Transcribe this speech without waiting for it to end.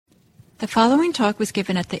The following talk was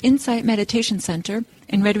given at the Insight Meditation Center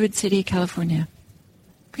in Redwood City, California.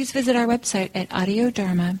 Please visit our website at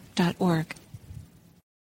audiodharma.org.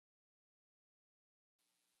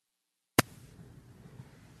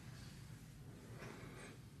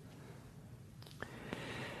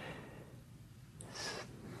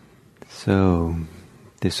 So,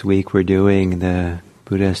 this week we're doing the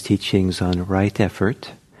Buddha's teachings on right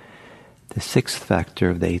effort, the sixth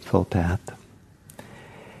factor of the Eightfold Path.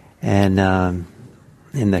 And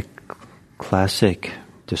in the classic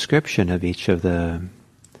description of each of the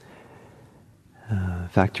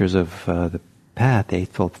factors of the path, the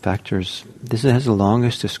Eightfold Factors, this has the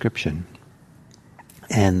longest description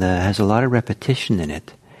and has a lot of repetition in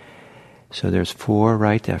it. So there's 4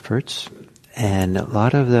 right efforts, and a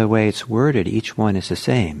lot of the way it's worded, each one is the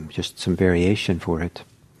same, just some variation for it.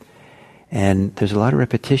 And there's a lot of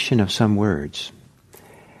repetition of some words.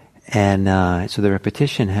 And so the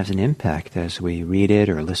repetition has an impact as we read it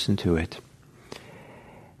or listen to it.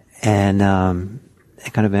 And a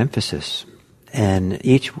kind of emphasis. And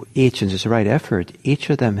each, and there's a right effort, each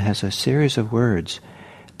of them has a series of words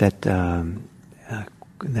that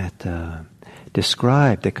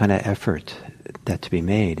describe the kind of effort that to be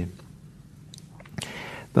made.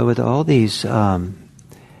 But with all these, and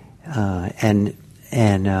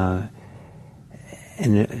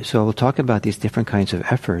so we'll talk about these different kinds of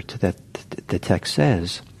effort that the text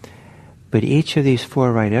says. But each of these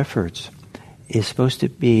 4 right efforts is supposed to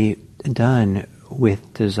be done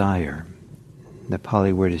with desire. The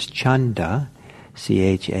Pali word is chanda,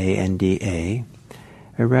 C-H-A-N-D-A,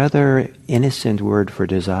 a rather innocent word for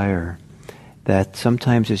desire that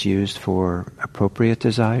sometimes is used for appropriate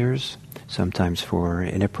desires, sometimes for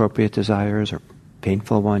inappropriate desires or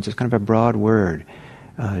painful ones. It's kind of a broad word,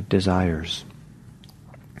 desires,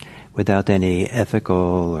 without any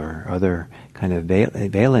ethical or other kind of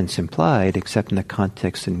valence implied, except in the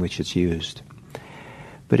context in which it's used.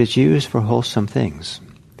 But it's used for wholesome things.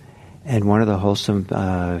 And one of the wholesome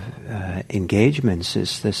engagements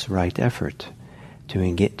is this right effort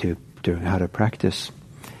to how to practice.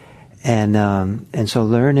 And so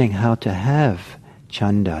learning how to have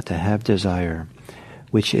chanda, to have desire,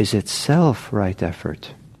 which is itself right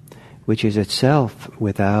effort, which is itself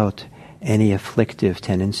without any afflictive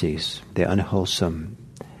tendencies, the unwholesome,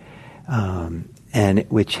 and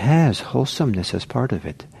which has wholesomeness as part of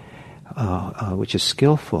it, which is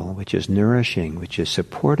skillful, which is nourishing, which is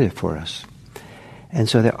supportive for us. And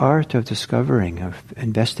so the art of discovering, of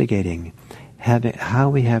investigating how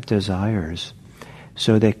we have desires,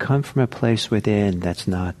 so they come from a place within that's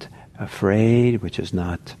not afraid, which is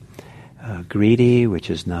not greedy,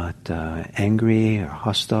 which is not angry or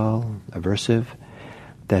hostile, aversive,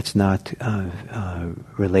 that's not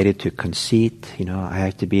related to conceit. I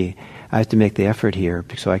have to make the effort here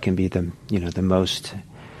so I can be the most,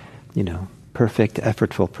 perfect,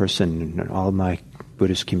 effortful person in all my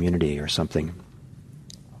Buddhist community or something.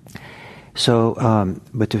 So,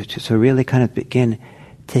 so really kind of begin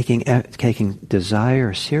taking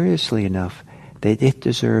desire seriously enough that it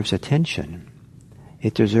deserves attention.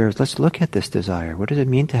 It deserves, let's look at this desire. What does it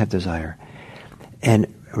mean to have desire? And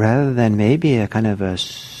rather than maybe a kind of a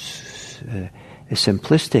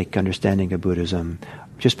simplistic understanding of Buddhism,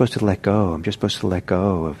 I'm just supposed to let go. I'm just supposed to let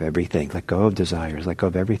go of everything, let go of desires, let go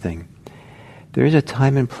of everything. There is a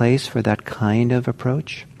time and place for that kind of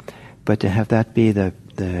approach, but to have that be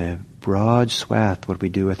the broad swath what we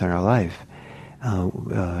do with our life,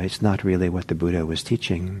 it's not really what the Buddha was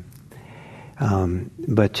teaching.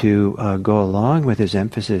 But to go along with his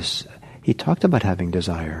emphasis, he talked about having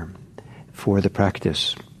desire for the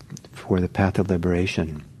practice, for the path of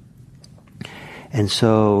liberation. And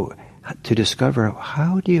so to discover,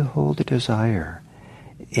 how do you hold a desire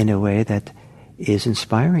in a way that is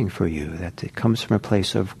inspiring for you, that it comes from a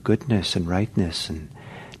place of goodness and rightness and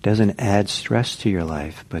doesn't add stress to your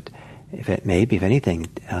life, but if anything,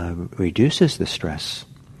 reduces the stress.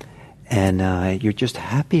 And you're just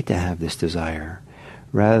happy to have this desire,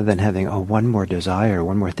 rather than having, one more desire,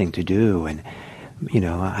 one more thing to do, and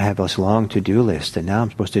I have this long to-do list, and now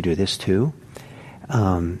I'm supposed to do this too.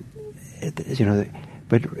 But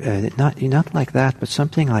not like that, but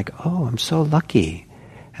something like, I'm so lucky,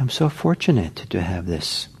 I'm so fortunate to have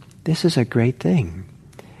this. This is a great thing.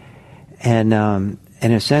 And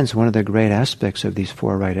in a sense, one of the great aspects of these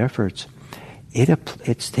 4 right efforts,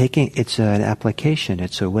 it's an application,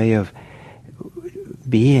 it's a way of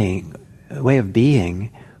being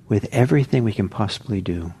with everything we can possibly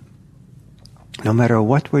do. No matter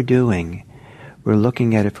what we're doing, we're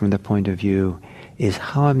looking at it from the point of view, is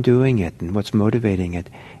how I'm doing it and what's motivating it.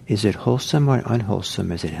 Is it wholesome or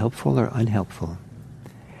unwholesome? Is it helpful or unhelpful?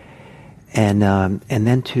 and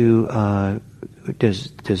then to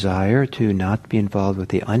desire to not be involved with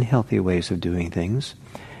the unhealthy ways of doing things,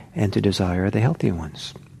 and to desire the healthy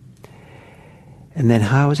ones. And then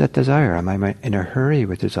how is that desire? Am I in a hurry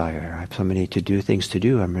with desire? I have so many to do things to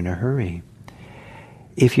do, I'm in a hurry.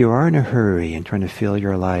 If you are in a hurry and trying to fill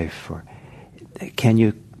your life, or can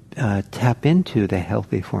you tap into the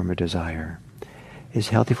healthy form of desire? Is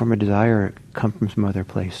healthy form of desire come from some other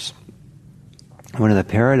place? One of the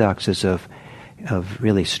paradoxes of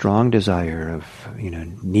really strong desire, of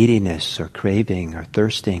neediness or craving or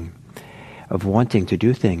thirsting, of wanting to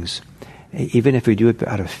do things, even if we do it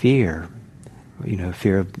out of fear,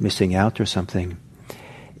 fear of missing out or something,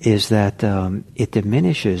 is that it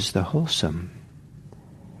diminishes the wholesome.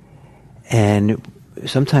 And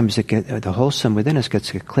sometimes the wholesome within us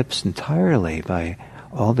gets eclipsed entirely by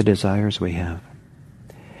all the desires we have.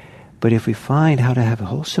 But if we find how to have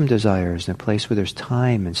wholesome desires in a place where there's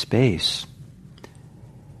time and space,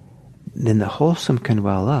 then the wholesome can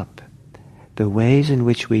well up. The ways in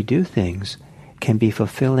which we do things can be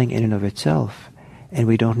fulfilling in and of itself, and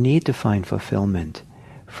we don't need to find fulfillment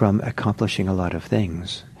from accomplishing a lot of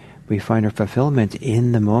things. We find our fulfillment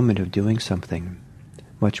in the moment of doing something,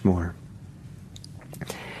 much more.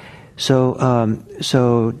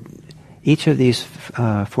 So each of these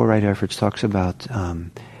four right efforts talks about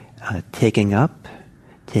taking up,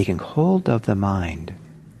 taking hold of the mind,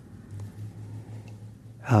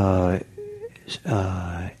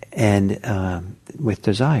 and with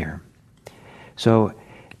desire. So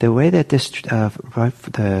the way that this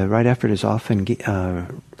the right effort is often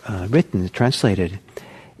written, translated,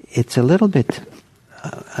 it's a little bit,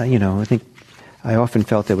 I think I often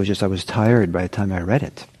felt I was tired by the time I read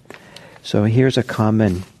it. So here's a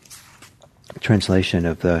common translation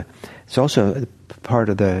of it's also part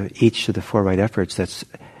of each of the four right efforts that's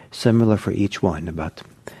similar for each one.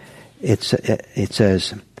 It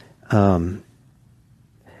says, one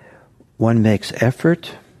makes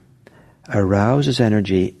effort, arouses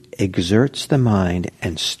energy, exerts the mind,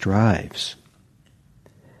 and strives.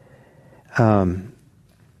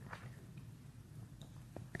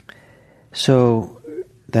 So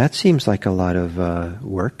that seems like a lot of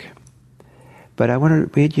work. But I want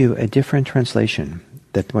to read you a different translation,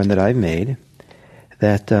 that one that I've made,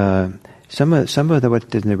 that some of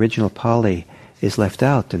what in the original Pali is left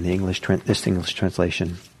out in the this English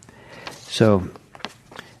translation. So,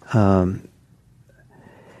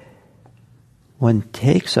 one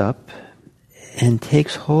takes up and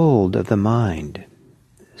takes hold of the mind.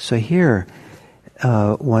 So here,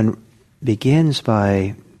 one begins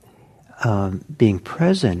by being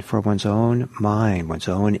present for one's own mind, one's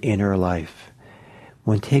own inner life.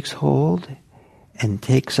 One takes hold and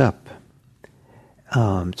takes up.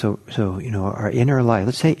 So our inner life,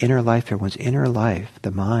 let's say inner life here, one's inner life, the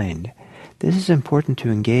mind, this is important to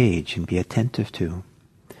engage and be attentive to.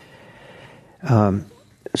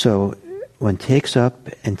 So one takes up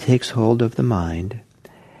and takes hold of the mind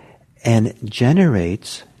and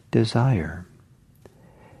generates desire.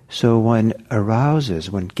 So one arouses,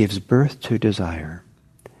 one gives birth to desire.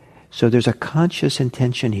 So there's a conscious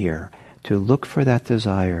intention here to look for that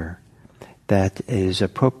desire that is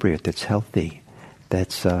appropriate, that's healthy,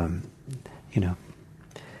 that's,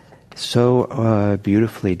 so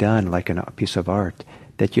beautifully done, like a piece of art,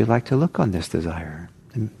 that you like to look on this desire.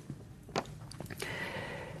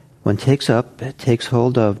 One takes up, takes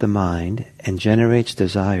hold of the mind, and generates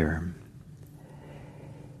desire.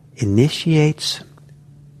 Initiates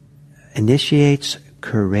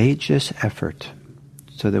courageous effort.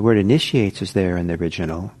 So the word initiates is there in the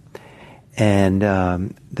original. And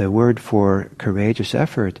the word for courageous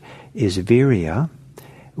effort is virya,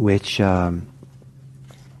 which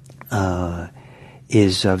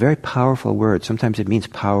is a very powerful word. Sometimes it means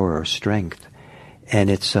power or strength. And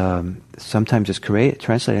it's sometimes it's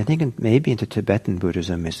translated, I think maybe into Tibetan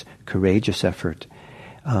Buddhism, is courageous effort.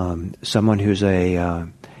 Someone who's a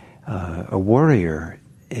warrior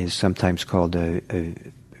is sometimes called a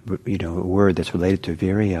word that's related to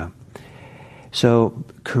virya. So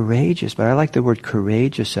courageous, but I like the word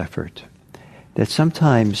courageous effort. That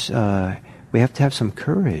sometimes we have to have some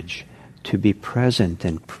courage to be present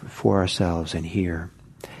and for ourselves and here.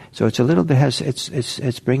 So it's a little bit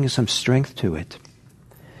it's bringing some strength to it.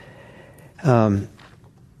 So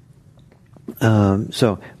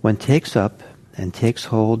one takes up and takes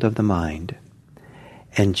hold of the mind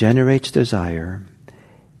and generates desire,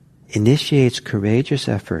 initiates courageous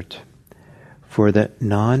effort for the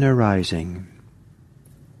non-arising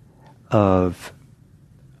of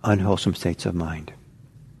unwholesome states of mind.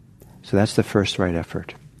 So that's the first right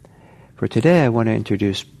effort. For today, I want to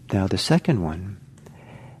introduce now the second one.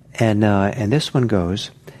 And this one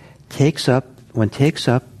goes, takes up and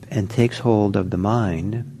takes hold of the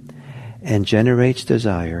mind and generates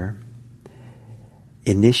desire,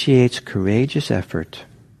 initiates courageous effort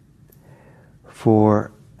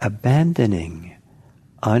for abandoning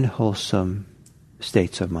unwholesome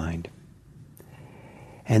states of mind.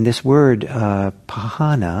 And this word,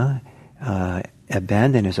 pahana,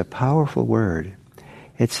 abandon, is a powerful word.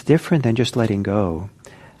 It's different than just letting go.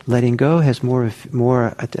 Letting go has more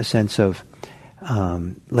a sense of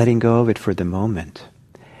letting go of it for the moment.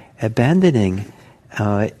 Abandoning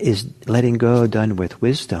is letting go done with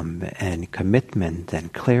wisdom and commitment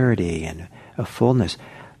and clarity and a fullness.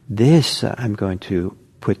 This I'm going to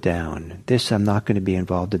put down. This I'm not going to be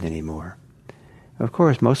involved in anymore. Of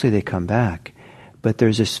course, mostly they come back, but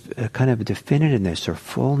there's this kind of definitiveness or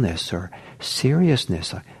fullness or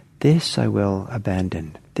seriousness. This I will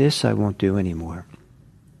abandon. This I won't do anymore.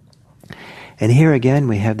 And here again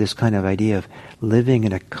we have this kind of idea of living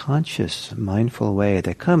in a conscious, mindful way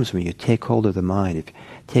that comes when you take hold of the mind. If you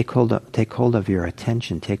take hold of your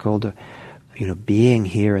attention, take hold of being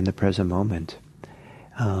here in the present moment.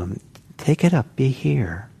 Take it up, be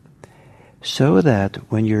here, so that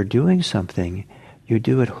when you're doing something, you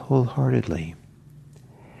do it wholeheartedly.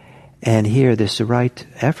 And here, this right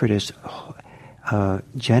effort is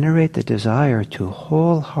generate the desire to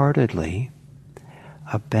wholeheartedly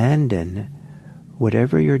abandon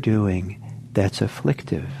whatever you're doing that's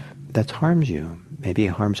afflictive, that harms you. Maybe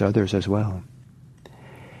it harms others as well.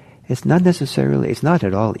 It's not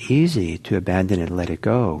at all easy to abandon it and let it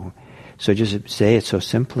go. So just say it so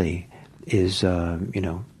simply is,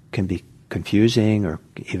 can be confusing or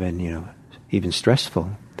even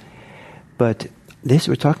stressful. But this,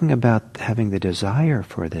 we're talking about having the desire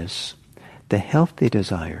for this, the healthy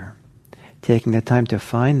desire, taking the time to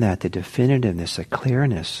find that, the definitiveness, the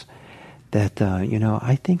clearness, that,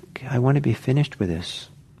 I think I want to be finished with this.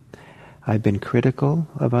 I've been critical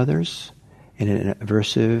of others in an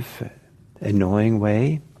aversive, annoying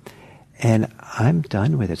way, and I'm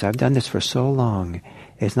done with this. I've done this for so long.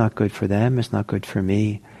 It's not good for them. It's not good for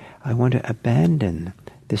me. I want to abandon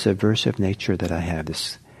this aversive nature that I have,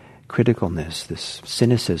 this criticalness, this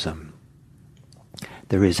cynicism,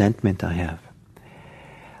 the resentment I have.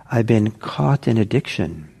 I've been caught in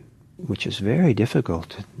addiction, which is very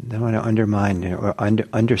difficult. I don't want to undermine or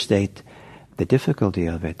understate the difficulty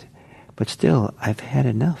of it, but still, I've had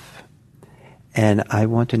enough. And I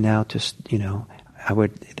want to now I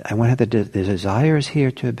want to have the desires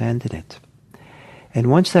here to abandon it. And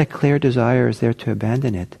once that clear desire is there to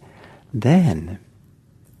abandon it, then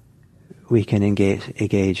we can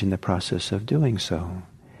engage in the process of doing so.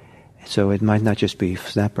 So it might not just be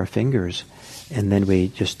snap our fingers and then we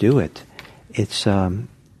just do it. Then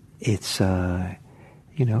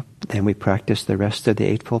we practice the rest of the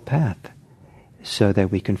Eightfold Path so that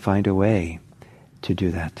we can find a way to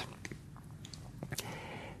do that.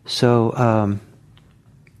 So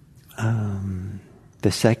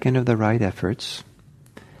the second of the right efforts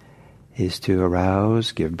is to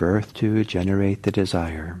arouse, give birth to, generate the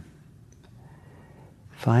desire.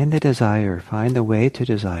 Find the desire, find the way to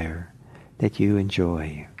desire that you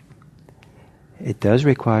enjoy. It does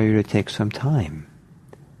require you to take some time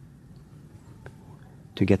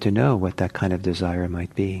to get to know what that kind of desire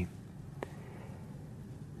might be.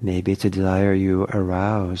 Maybe it's a desire you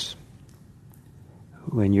arouse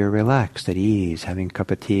when you're relaxed, at ease, having a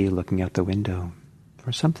cup of tea, looking out the window,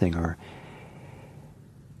 or something, or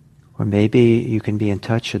maybe you can be in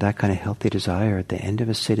touch with that kind of healthy desire at the end of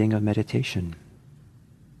a sitting of meditation.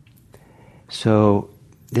 So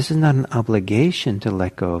this is not an obligation to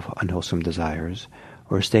let go of unwholesome desires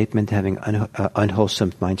or a statement having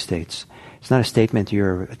unwholesome mind states. It's not a statement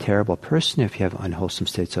you're a terrible person if you have unwholesome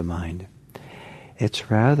states of mind. It's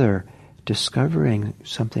rather discovering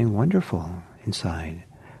something wonderful inside,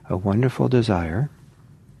 a wonderful desire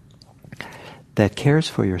that cares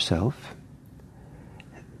for yourself,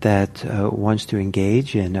 that wants to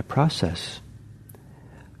engage in a process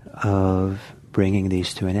of bringing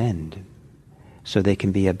these to an end so they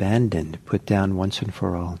can be abandoned, put down once and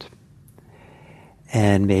for all.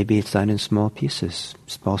 And maybe it's done in small pieces,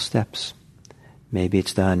 small steps. Maybe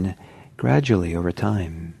it's done gradually over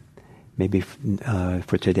time. Maybe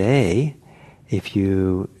for today, if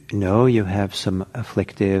you know you have some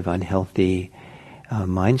afflictive, unhealthy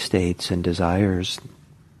mind states and desires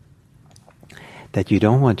that you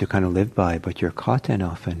don't want to kind of live by, but you're caught in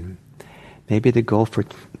often, maybe the goal for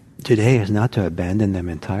today is not to abandon them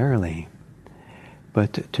entirely,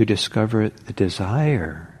 but to discover the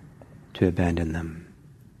desire to abandon them.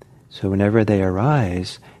 So whenever they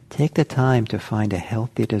arise, take the time to find a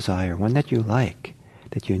healthy desire, one that you like,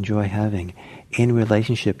 that you enjoy having in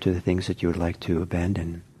relationship to the things that you would like to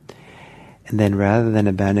abandon. And then rather than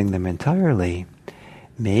abandoning them entirely,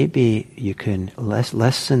 maybe you can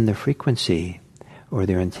lessen the frequency or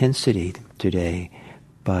their intensity today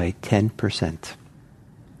by 10%.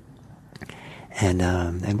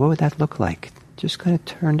 And what would that look like? Just kind of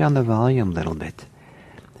turn down the volume a little bit,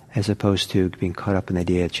 as opposed to being caught up in the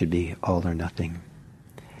idea it should be all or nothing.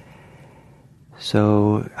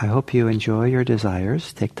 So I hope you enjoy your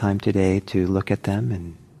desires. Take time today to look at them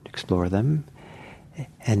and explore them,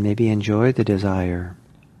 and maybe enjoy the desire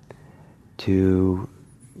to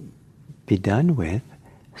be done with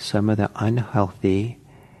some of the unhealthy,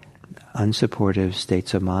 unsupportive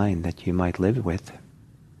states of mind that you might live with.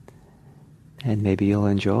 And maybe you'll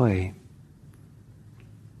enjoy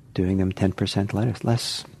doing them 10%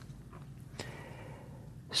 less.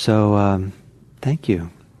 So thank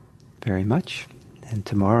you very much. And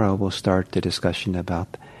tomorrow we'll start the discussion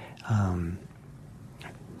about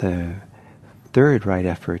the third right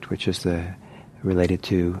effort, which is related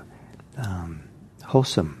to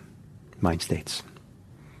wholesome mind states.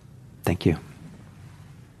 Thank you.